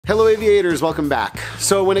Hello aviators, welcome back.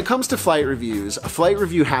 So when it comes to flight reviews, a flight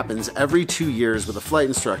review happens every 2 years with a flight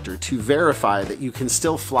instructor to verify that you can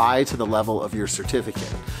still fly to the level of your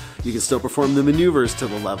certificate. You can still perform the maneuvers to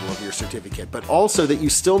the level of your certificate, but also that you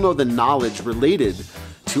still know the knowledge related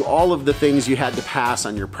to all of the things you had to pass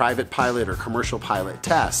on your private pilot or commercial pilot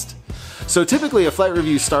test. So typically a flight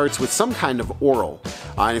review starts with some kind of oral.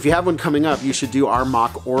 And if you have one coming up, you should do our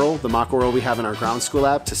mock oral, the mock oral we have in our ground school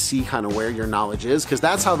app, to see kind of where your knowledge is, because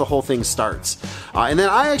that's how the whole thing starts. And then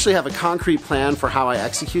I actually have a concrete plan for how I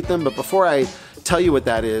execute them, but before I tell you what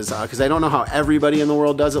that is, because I don't know how everybody in the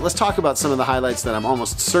world does it, let's talk about some of the highlights that I'm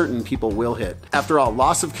almost certain people will hit. After all,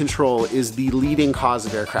 loss of control is the leading cause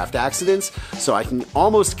of aircraft accidents, so I can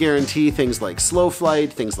almost guarantee things like slow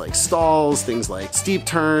flight, things like stalls, things like steep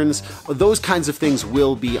turns, those kinds of things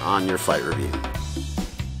will be on your flight review.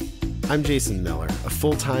 I'm Jason Miller, a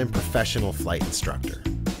full-time professional flight instructor.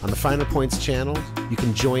 On the Finer Points channel, you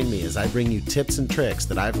can join me as I bring you tips and tricks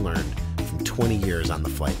that I've learned from 20 years on the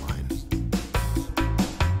flight line.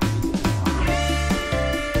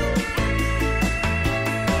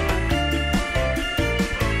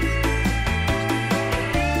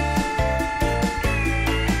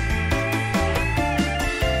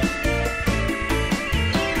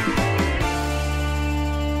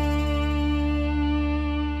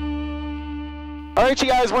 All right, you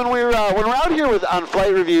guys, when we're out here on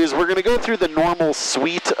flight reviews, we're going to go through the normal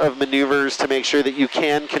suite of maneuvers to make sure that you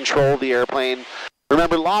can control the airplane.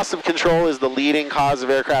 Remember, loss of control is the leading cause of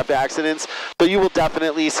aircraft accidents, so you will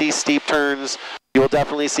definitely see steep turns, you will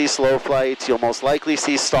definitely see slow flights, you'll most likely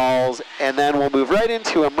see stalls, and then we'll move right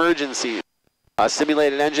into emergencies.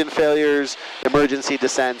 Simulated engine failures, emergency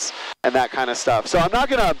descents, and that kind of stuff. So I'm not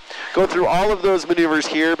going to go through all of those maneuvers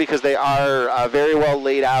here because they are very well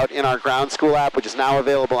laid out in our ground school app, which is now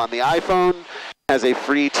available on the iPhone. Has a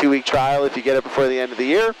free 2-week trial if you get it before the end of the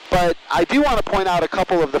year. But I do want to point out a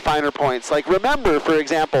couple of the finer points. Like, remember, for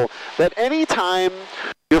example, that any time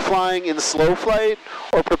you're flying in slow flight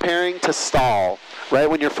or preparing to stall, right,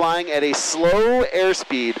 when you're flying at a slow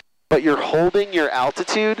airspeed, but you're holding your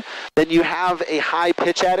altitude, then you have a high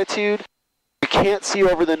pitch attitude. You can't see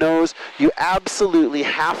over the nose. You absolutely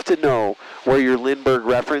have to know where your Lindbergh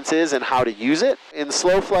reference is and how to use it. In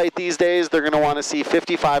slow flight these days, they're going to want to see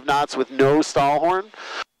 55 knots with no stall horn.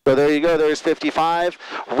 So there you go, there's 55.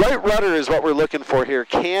 Right rudder is what we're looking for here.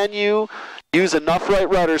 Can you use enough right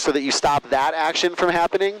rudder so that you stop that action from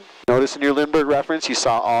happening? Notice in your Lindbergh reference, you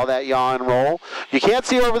saw all that yaw and roll. You can't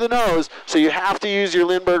see over the nose, so you have to use your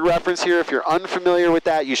Lindbergh reference here. If you're unfamiliar with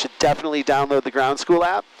that, you should definitely download the ground school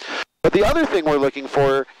app. But the other thing we're looking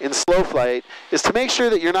for in slow flight is to make sure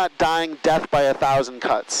that you're not dying death by 1,000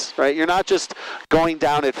 cuts, right? You're not just going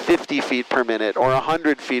down at 50 feet per minute or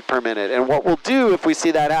 100 feet per minute. And what we'll do if we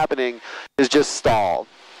see that happening is just stall.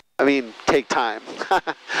 I mean, take time.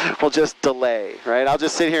 We'll just delay, right? I'll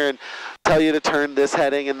just sit here and tell you to turn this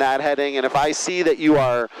heading and that heading. And if I see that you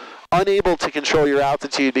are unable to control your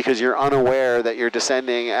altitude because you're unaware that you're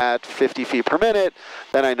descending at 50 feet per minute,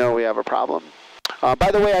 then I know we have a problem.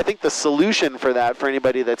 By the way, I think the solution for that, for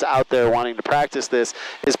anybody that's out there wanting to practice this,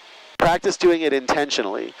 is practice doing it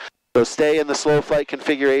intentionally. So stay in the slow flight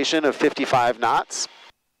configuration of 55 knots.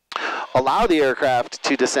 Allow the aircraft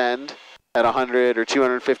to descend at 100 or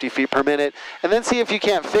 250 feet per minute, and then see if you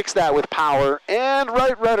can't fix that with power and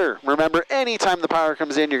right rudder. Remember, anytime the power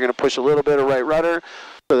comes in, you're going to push a little bit of right rudder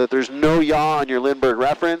so that there's no yaw on your Lindbergh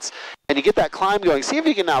reference, and you get that climb going. See if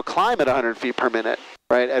you can now climb at 100 feet per minute,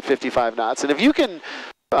 right, at 55 knots. And if you can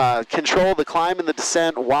control the climb and the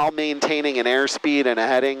descent while maintaining an airspeed and a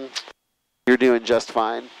heading, you're doing just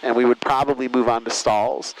fine, and we would probably move on to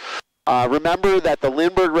stalls. Remember that the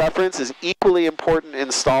Lindbergh reference is equally important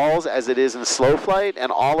in stalls as it is in slow flight,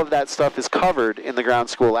 and all of that stuff is covered in the ground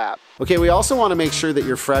school app. Okay, we also want to make sure that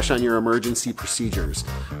you're fresh on your emergency procedures.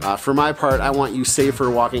 For my part, I want you safer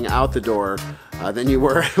walking out the door than you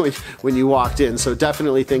were when you walked in. So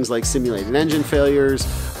definitely things like simulated engine failures.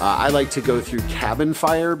 I like to go through cabin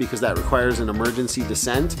fire because that requires an emergency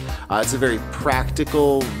descent. It's a very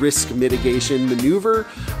practical risk mitigation maneuver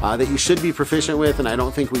that you should be proficient with, and I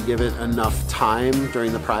don't think we give it enough time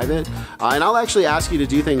during the private. And I'll actually ask you to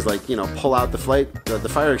do things like, pull out the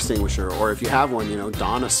fire extinguisher, or if you have one,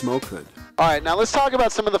 don a smoke hood. All right, now let's talk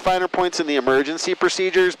about some of the finer points in the emergency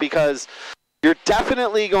procedures, because you're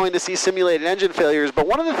definitely going to see simulated engine failures, but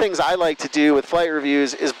one of the things I like to do with flight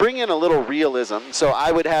reviews is bring in a little realism. So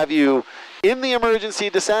I would have you in the emergency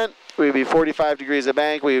descent. We would be 45 degrees of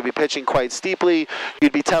bank. We would be pitching quite steeply.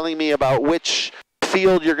 You'd be telling me about which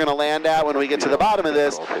field you're going to land at when we get to the bottom of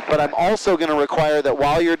this, but I'm also going to require that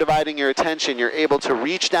while you're dividing your attention, you're able to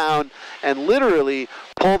reach down and literally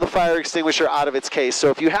pull the fire extinguisher out of its case. So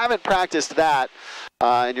if you haven't practiced that,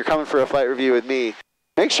 and you're coming for a flight review with me,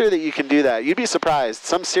 make sure that you can do that. You'd be surprised.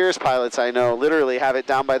 Some Cirrus pilots I know literally have it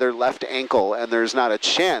down by their left ankle, and there's not a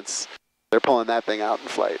chance they're pulling that thing out in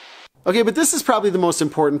flight. Okay, but this is probably the most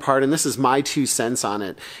important part, and this is my 2 cents on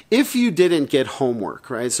it. If you didn't get homework,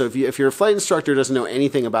 right? So if your flight instructor doesn't know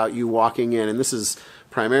anything about you walking in, and this is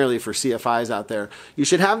primarily for CFIs out there, you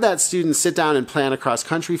should have that student sit down and plan a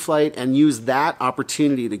cross-country flight and use that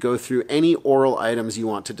opportunity to go through any oral items you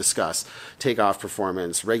want to discuss. Takeoff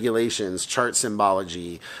performance, regulations, chart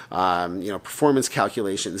symbology, performance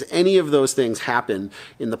calculations. Any of those things happen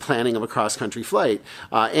in the planning of a cross-country flight.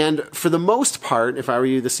 And for the most part, if I were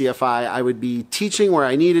you, the CFI, I would be teaching where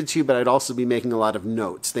I needed to, but I'd also be making a lot of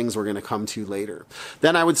notes, things we're going to come to later.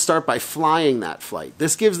 Then I would start by flying that flight.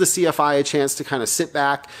 This gives the CFI a chance to kind of sit back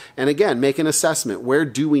and again, make an assessment. Where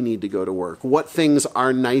do we need to go to work? What things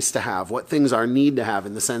are nice to have? What things are need to have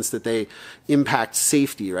in the sense that they impact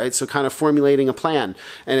safety, right? So kind of formulating a plan.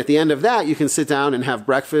 And at the end of that, you can sit down and have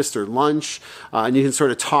breakfast or lunch, and you can sort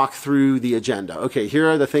of talk through the agenda. Okay, here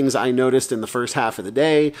are the things I noticed in the first half of the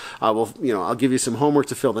day. I'll give you some homework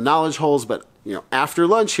to fill the knowledge holes, but after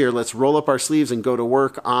lunch here, let's roll up our sleeves and go to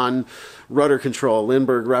work on rudder control,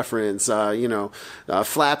 Lindbergh reference,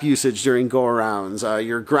 flap usage during go-arounds,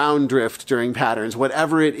 your ground drift during patterns,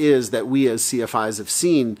 whatever it is that we as CFIs have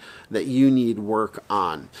seen that you need work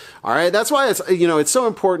on. All right, that's why it's so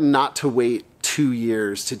important not to wait 2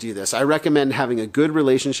 years to do this. I recommend having a good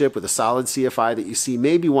relationship with a solid CFI that you see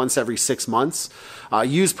maybe once every 6 months.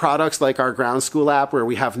 Use products like our ground school app where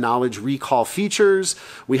we have knowledge recall features.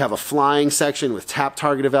 We have a flying section with tap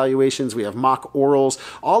target evaluations. We have mock orals.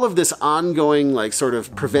 All of this ongoing sort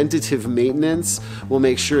of preventative maintenance will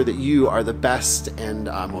make sure that you are the best and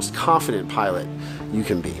most confident pilot you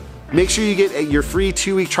can be. Make sure you get your free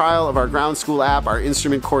 2-week trial of our ground school app. Our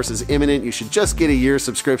instrument course is imminent. You should just get a year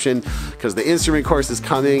subscription because the instrument course is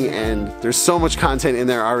coming and there's so much content in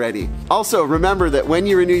there already. Also, remember that when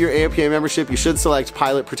you renew your AOPA membership, you should select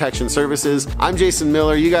Pilot Protection Services. I'm Jason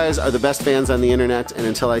Miller. You guys are the best fans on the internet. And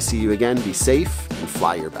until I see you again, be safe and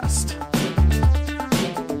fly your best.